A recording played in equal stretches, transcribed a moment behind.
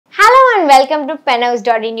welcome to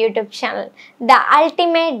penhouse.in YouTube channel, the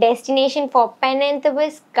ultimate destination for pen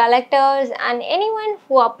enthusiasts, collectors and anyone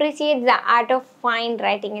who appreciates the art of fine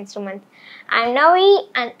writing instruments. I'm Navi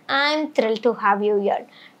and I'm thrilled to have you here.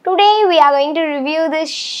 Today we are going to review this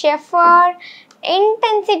Sheaffer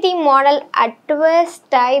Intensity model a twist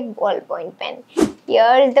type ballpoint pen.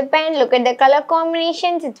 Here is the pen. Look at the color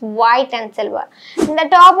combinations. It's white and silver. In the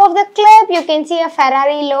top of the clip, you can see a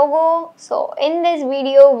Ferrari logo. So in this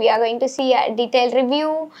video, we are going to see a detailed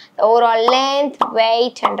review, the overall length,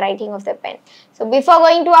 weight and writing of the pen. So before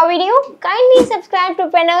going to our video, kindly subscribe to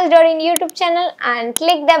penhouse.in YouTube channel and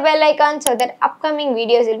click the bell icon so that upcoming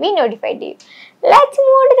videos will be notified to you. Let's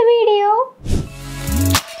move on to the video.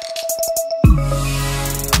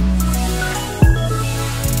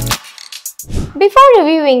 Before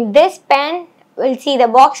reviewing this pen, we'll see the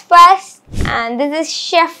box first. And this is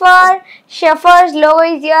Sheaffer. Sheaffer's logo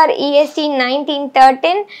is here, EST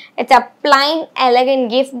 1913. It's a plain, elegant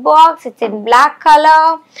gift box. It's in black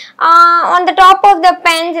color. On the top of the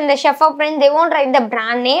pens in the Sheaffer pens, they won't write the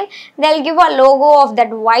brand name. They'll give a logo of that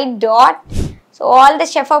white dot. So all the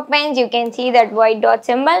Sheaffer pens, you can see that white dot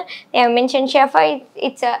symbol. They have mentioned Sheaffer.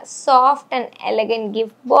 It's a soft and elegant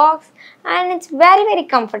gift box. And it's very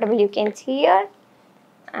comfortable, you can see here.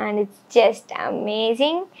 And it's just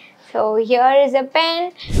amazing. So here is a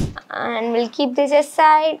pen and we'll keep this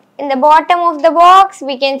aside. In the bottom of the box,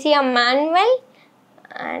 we can see a manual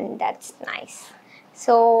and that's nice.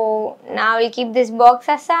 So now we'll keep this box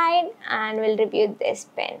aside and we'll review this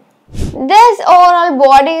pen. This overall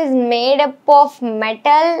body is made up of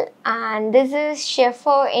metal and this is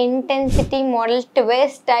Sheaffer Intensity model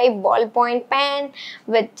twist type ballpoint pen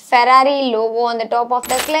with Ferrari logo on the top of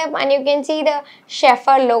the clip, and you can see the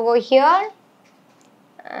Sheaffer logo here.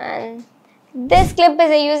 And this clip is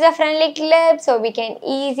a user friendly clip, so we can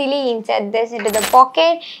easily insert this into the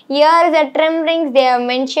pocket. Here is the trim rings. They have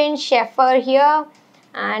mentioned Sheaffer here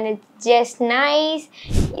and it's just nice.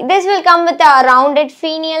 This will come with a rounded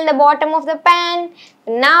finial at the bottom of the pen.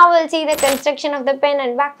 Now we'll see the construction of the pen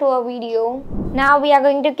and back to our video. Now we are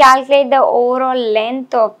going to calculate the overall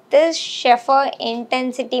length of this Sheaffer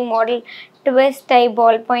Intensity model twist type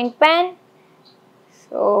ballpoint pen.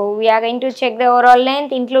 So we are going to check the overall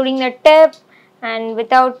length including the tip and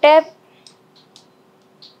without tip.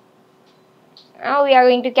 Now we are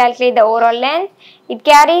going to calculate the overall length. It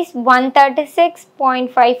carries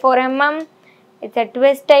 136.54 mm. It's a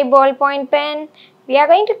twist type ballpoint pen. We are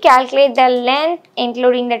going to calculate the length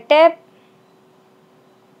including the tip.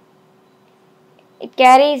 It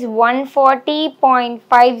carries 140.50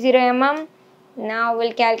 mm. Now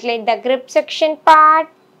we'll calculate the grip section part.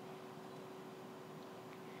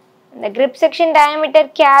 The grip section diameter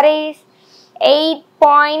carries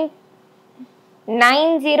 8.90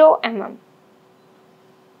 mm.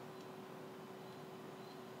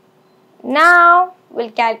 Now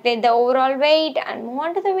we'll calculate the overall weight and move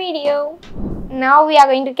on to the video. Now we are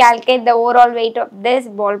going to calculate the overall weight of this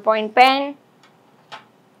ballpoint pen.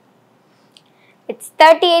 It's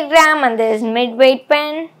 38 gram and this is mid-weight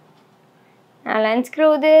pen. Now I'll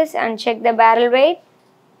unscrew this and check the barrel weight.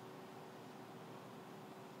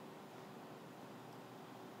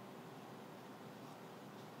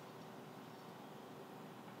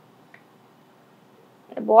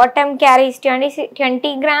 The bottom carries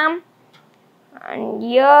 20 gram. And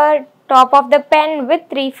here top of the pen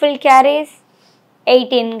with refill carries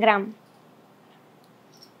 18 gram.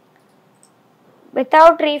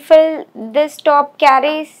 Without refill, this top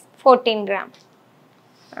carries 14 gram.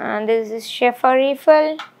 And this is Sheaffer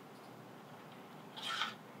refill.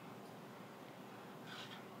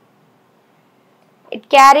 It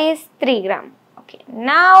carries 3 gram. Okay,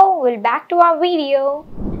 now we'll back to our video.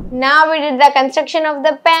 Now we did the construction of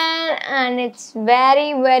the pen and it's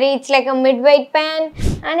it's like a mid-weight pen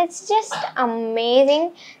and it's just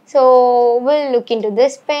amazing. So we'll look into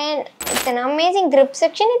this pen. It's an amazing grip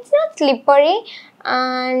section. It's not slippery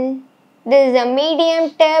and this is a medium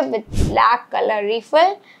tip with black color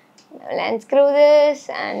refill. We'll unscrew this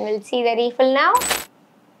and we'll see the refill now.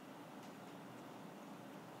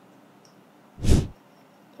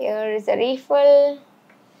 Here is the refill.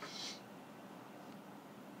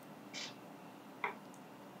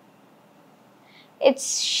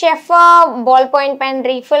 It's Sheaffer ballpoint pen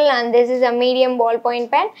refill and this is a medium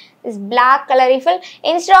ballpoint pen. This black color refill.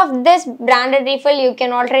 Instead of this branded refill, you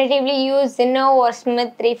can alternatively use Zinno or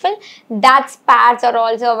Smith refill. That spares are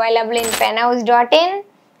also available in penhouse.in.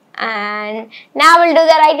 And now we'll do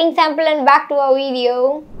the writing sample and back to our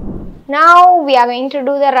video. Now we are going to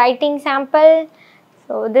do the writing sample.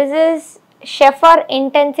 So this is Sheaffer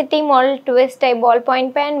Intensity model twist type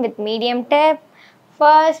ballpoint pen with medium tip.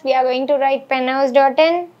 First, we are going to write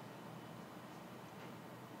penhouse.in.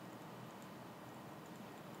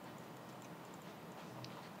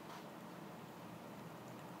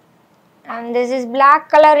 And this is black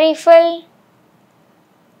color refill.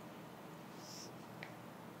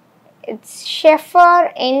 It's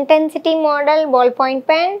Sheaffer Intensity model ballpoint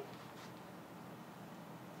pen.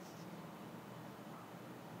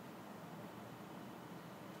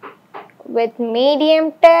 With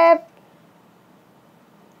medium tip.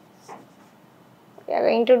 We are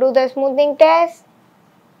going to do the smoothing test.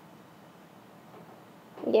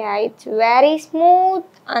 Yeah, it's very smooth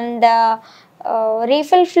and the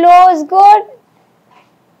refill flow is good.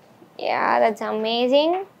 Yeah, that's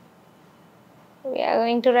amazing. We are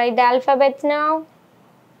going to write the alphabets now.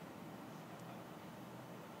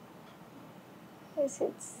 Yes,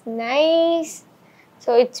 it's nice.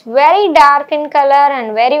 So it's very dark in color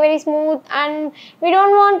and very smooth, and we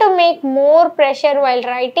don't want to make more pressure while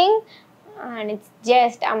writing, and it's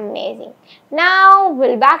just amazing. Now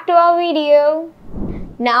we'll back to our video.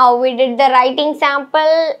 Now we did the writing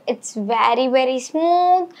sample. It's very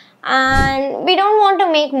smooth and we don't want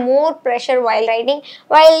to make more pressure while writing.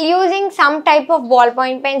 While using some type of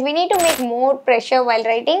ballpoint pens, we need to make more pressure while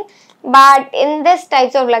writing. But in this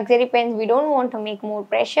types of luxury pens, we don't want to make more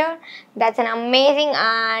pressure. That's an amazing,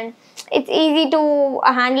 and it's easy to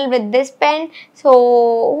handle with this pen. So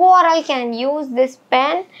who all can use this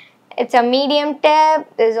pen? It's a medium tip.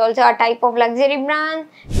 There's also a type of luxury brand.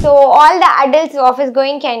 So all the adults office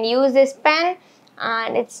going can use this pen,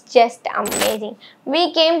 and it's just amazing.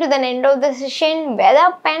 We came to the end of the session.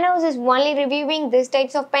 Whether Penhouse is only reviewing these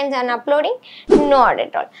types of pens and uploading? Not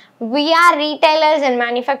at all. We are retailers and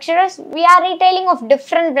manufacturers. We are retailing of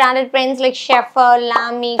different branded pens like Sheaffer,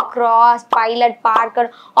 Lamy, Cross, Pilot,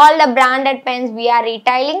 Parker. All the branded pens we are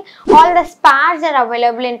retailing. All the spares are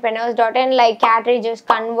available in penhouse.in like cartridges,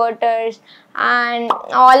 converters, and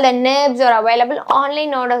all the nibs are available.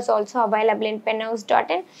 Online orders also available in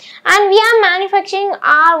penhouse.in, and we are manufacturing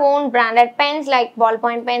our own branded pens like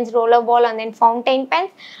ballpoint pens, roller ball, and then fountain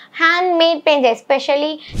pens. Handmade pens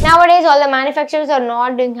especially. Nowadays all the manufacturers are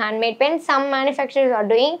not doing handmade pens. Some manufacturers are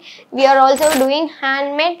doing. We are also doing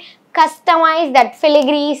handmade, customized, that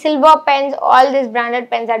filigree, silver pens. All these branded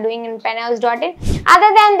pens are doing in penhouse.in.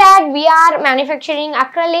 Other than that, we are manufacturing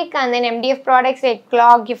acrylic and then MDF products like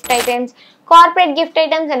clock, gift items, corporate gift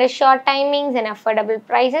items under short timings and affordable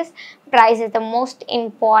prices. Price is the most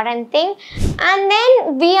important thing. And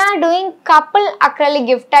then we are doing couple acrylic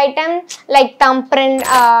gift items like thumbprint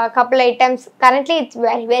couple items. Currently it's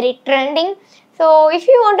very trending. So if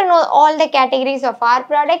you want to know all the categories of our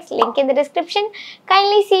products, link in the description.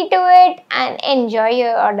 Kindly see to it and enjoy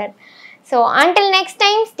your order. So until next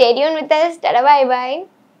time, stay tuned with us. Tada, bye bye.